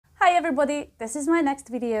everybody, this is my next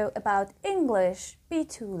video about English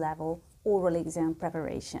B2 level oral exam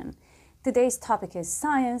preparation. Today's topic is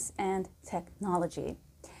science and technology.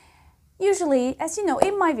 Usually, as you know,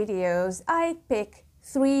 in my videos, I pick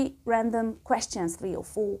three random questions, 3 or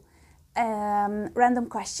 4 random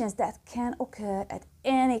questions that can occur at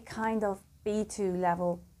any kind of B2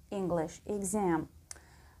 level English exam.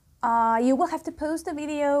 You will have to post a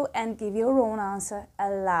video and give your own answer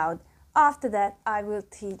aloud. After that, I will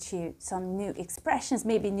teach you some new expressions,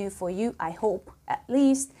 maybe new for you, I hope, at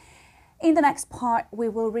least. In the next part, we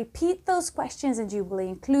will repeat those questions and you will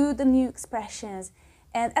include the new expressions.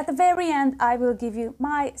 And at the very end, I will give you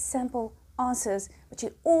my sample answers, but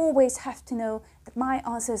you always have to know that my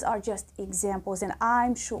answers are just examples, and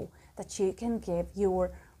I'm sure that you can give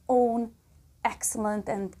your own excellent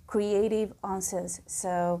and creative answers.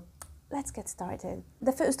 So let's get started.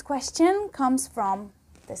 The first question comes from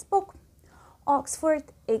this book, Oxford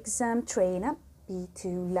Exam Trainer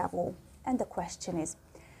B2 level. And the question is,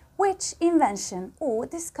 which invention or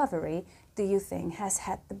discovery do you think has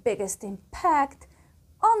had the biggest impact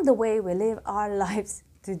on the way we live our lives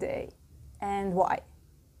today, and why?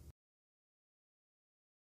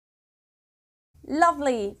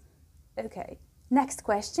 Lovely. Okay, next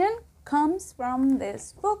question comes from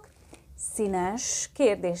this book, Színes,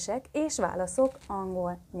 kérdések és válaszok,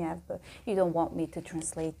 angol, nyelvből. You don't want me to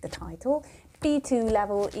translate the title. B2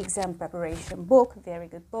 level exam preparation book, very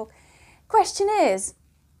good book. Question is,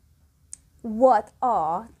 what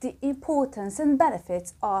are the importance and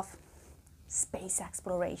benefits of space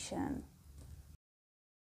exploration?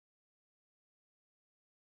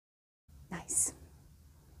 Nice.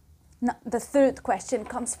 Now, the third question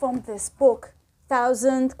comes from this book,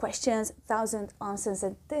 1,000 questions, 1,000 answers,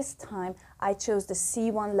 and this time I chose the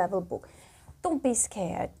C1 level book. Don't be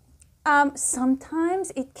scared.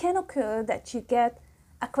 Sometimes it can occur that you get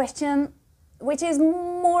a question which is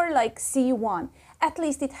more like C1. At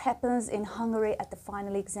least it happens in Hungary at the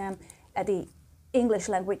final exam, at the English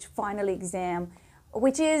language final exam,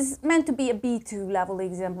 which is meant to be a B2 level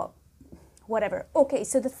exam, but whatever. Okay,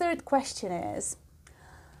 so the third question is,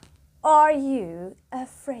 are you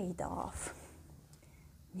afraid of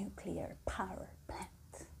nuclear power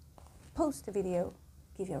plant? Post the video,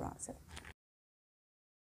 give your answer.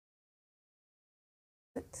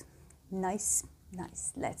 Good. Nice,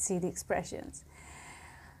 nice. Let's see the expressions.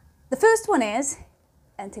 The first one is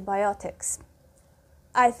antibiotics.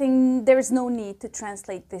 I think there is no need to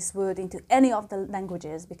translate this word into any of the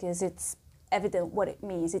languages because it's evident what it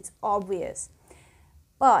means, it's obvious.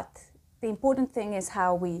 But the important thing is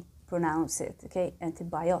how we pronounce it, okay?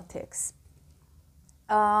 Antibiotics.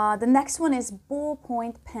 The next one is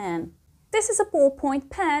ballpoint pen. This is a ballpoint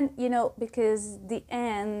pen, you know, because in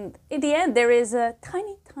the end there is a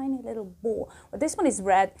tiny, tiny little ball. But this one is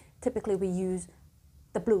red. Typically we use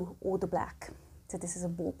the blue or the black. So this is a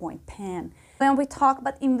ballpoint pen. When we talk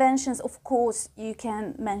about inventions, of course, you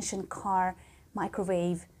can mention car,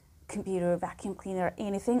 microwave, computer, vacuum cleaner,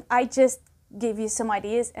 anything. I just give you some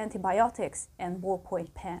ideas, antibiotics and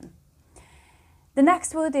ballpoint pen. The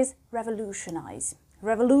next word is revolutionize.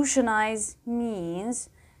 Revolutionize means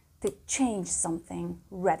to change something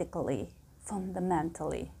radically,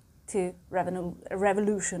 fundamentally, to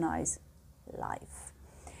revolutionize life.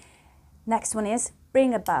 Next one is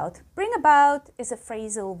bring about. Bring about is a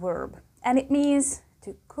phrasal verb and it means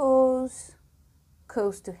to cause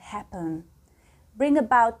to happen. Bring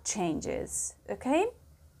about changes, okay?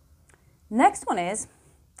 Next one is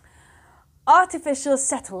artificial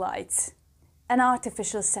satellites. An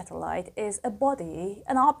artificial satellite is a body,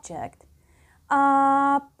 an object,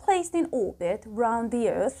 placed in orbit around the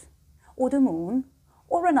Earth or the Moon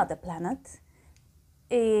or another planet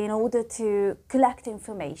in order to collect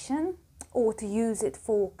information or to use it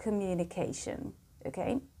for communication,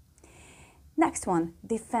 okay? Next one,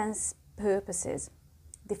 defense purposes.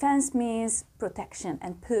 Defense means protection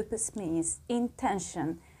and purpose means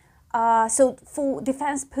intention. So for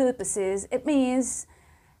defense purposes, it means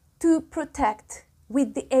to protect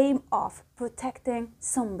with the aim of protecting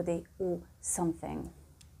somebody or something.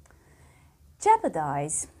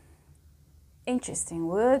 Jeopardize, interesting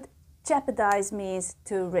word. Jeopardize means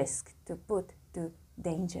to risk, to put to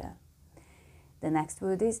danger. The next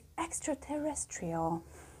word is extraterrestrial.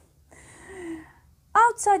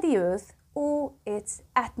 Outside the Earth or its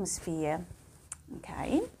atmosphere.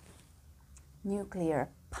 Okay. Nuclear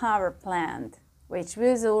power plant, which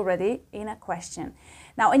was already in a question.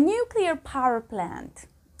 Now, a nuclear power plant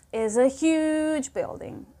is a huge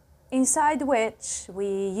building inside which we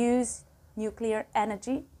use nuclear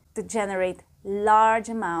energy to generate large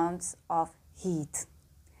amounts of heat.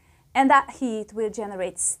 And that heat will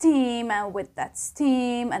generate steam, and with that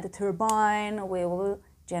steam and the turbine, we will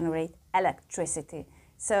generate electricity.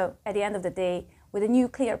 So at the end of the day, with a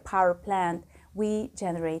nuclear power plant, we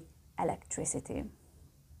generate electricity.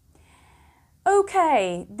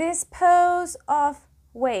 Okay, dispose of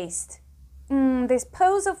waste.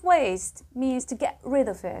 Dispose of waste means to get rid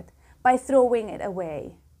of it by throwing it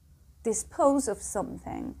away. Dispose of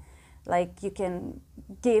something, like you can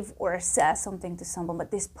give or sell something to someone,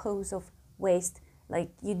 but dispose of waste,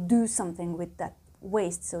 like you do something with that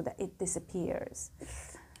waste so that it disappears.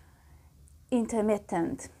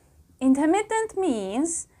 Intermittent. Intermittent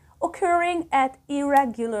means occurring at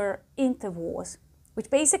irregular intervals, which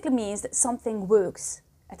basically means that something works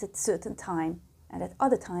at a certain time and at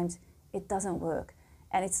other times it doesn't work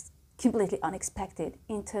and it's completely unexpected,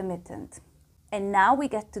 intermittent. And now we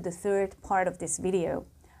get to the third part of this video.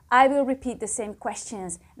 I will repeat the same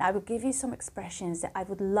questions and I will give you some expressions that I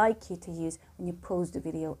would like you to use when you pause the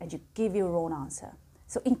video and you give your own answer.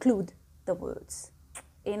 So include the words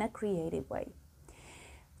in a creative way.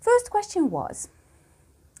 First question was,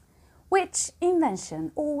 which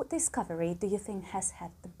invention or discovery do you think has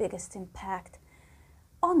had the biggest impact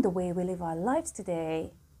on the way we live our lives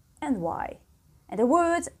today and why? And the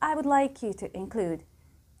words I would like you to include: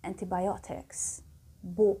 antibiotics,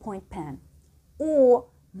 ballpoint pen, or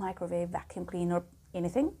microwave vacuum cleaner,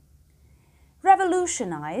 anything.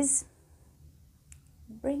 Revolutionize,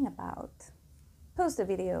 bring about. Pause the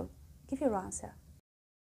video, give your answer.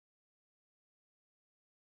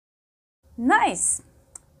 Nice!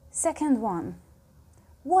 Second one,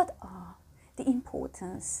 what are the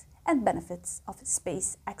importance and benefits of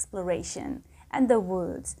space exploration? And the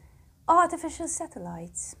words: artificial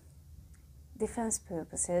satellites, defense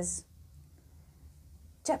purposes,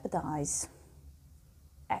 jeopardize,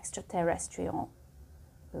 extraterrestrial.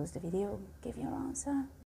 Pause the video, give your answer.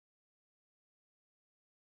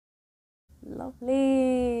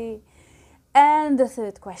 Lovely. And the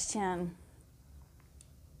third question,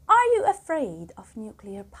 are you afraid of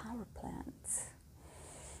nuclear power plants?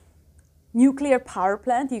 Nuclear power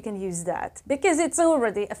plant, you can use that because it's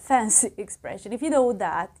already a fancy expression. If you know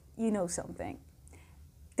that, you know something.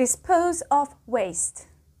 Dispose of waste,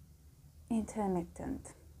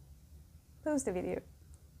 intermittent. Pause the video,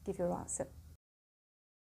 give your answer.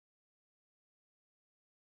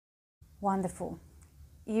 Wonderful.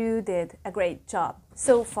 You did a great job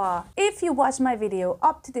so far. If you watched my video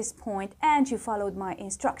up to this point and you followed my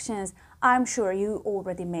instructions, I'm sure you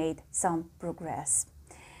already made some progress.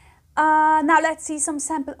 Now let's see some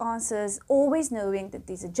sample answers, always knowing that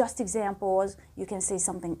these are just examples. You can say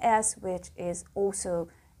something else which is also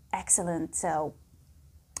excellent, so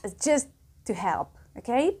it's just to help,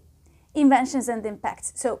 okay? Inventions and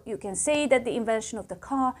impacts. So you can say that the invention of the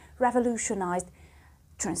car revolutionized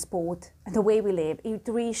transport and the way we live. It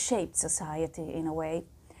reshaped society in a way.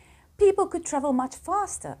 People could travel much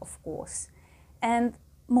faster, of course, and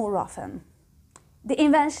more often. The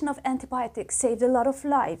invention of antibiotics saved a lot of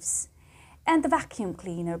lives, and the vacuum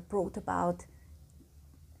cleaner brought about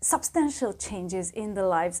substantial changes in the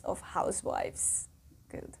lives of housewives.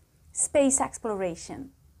 Good. Space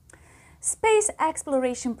exploration. Space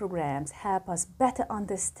exploration programs help us better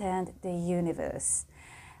understand the universe.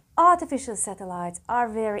 Artificial satellites are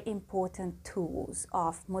very important tools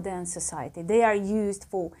of modern society. They are used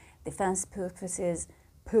for defense purposes,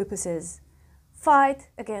 fight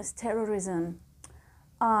against terrorism,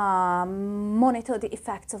 monitor the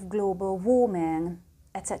effects of global warming,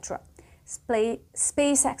 etc.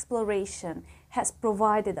 Space exploration has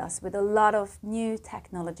provided us with a lot of new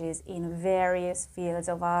technologies in various fields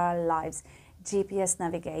of our lives: GPS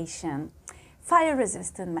navigation,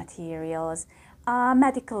 fire-resistant materials,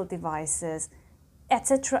 medical devices,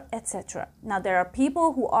 etc., etc. Now, there are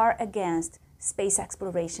people who are against space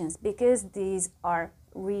explorations because these are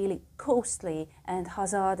really costly and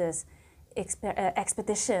hazardous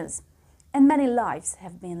expeditions, and many lives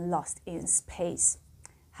have been lost in space.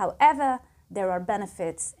 However, there are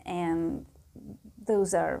benefits, and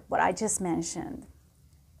those are what I just mentioned.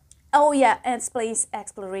 Oh yeah, and space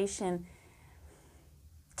exploration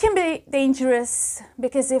can be dangerous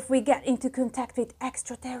because if we get into contact with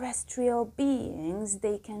extraterrestrial beings,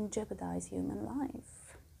 they can jeopardize human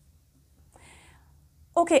life.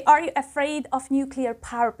 Okay, are you afraid of nuclear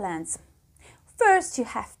power plants? First, you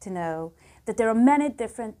have to know that there are many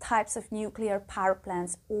different types of nuclear power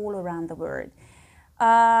plants all around the world.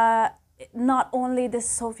 Not only the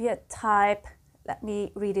Soviet type, let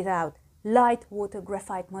me read it out: light water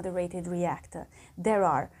graphite moderated reactor. There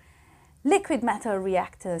are liquid metal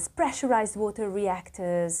reactors, pressurized water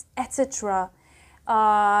reactors, etc.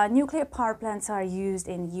 Nuclear power plants are used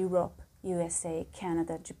in Europe, USA,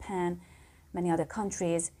 Canada, Japan, many other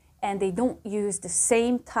countries, and they don't use the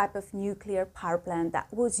same type of nuclear power plant that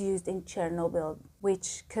was used in Chernobyl,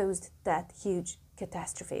 which caused that huge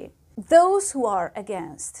catastrophe. Those who are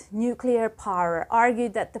against nuclear power argue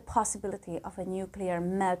that the possibility of a nuclear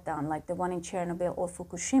meltdown like the one in Chernobyl or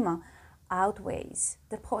Fukushima outweighs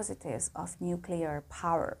the positives of nuclear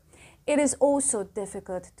power. It is also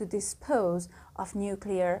difficult to dispose of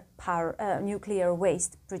nuclear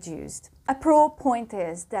waste produced. A pro point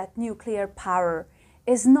is that nuclear power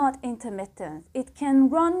is not intermittent. It can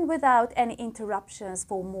run without any interruptions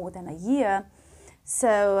for more than a year.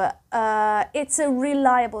 So it's a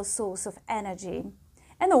reliable source of energy.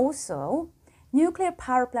 And also, nuclear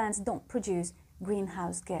power plants don't produce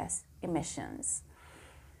greenhouse gas emissions.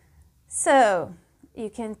 So you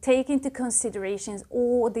can take into consideration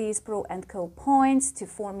all these pro and co points to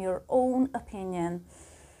form your own opinion.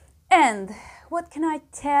 And what can I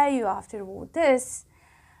tell you after all this?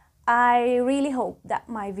 I really hope that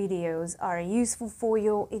my videos are useful for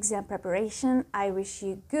your exam preparation. I wish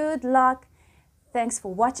you good luck. Thanks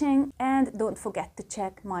for watching, and don't forget to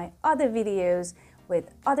check my other videos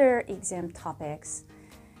with other exam topics.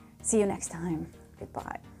 See you next time.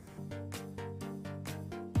 Goodbye.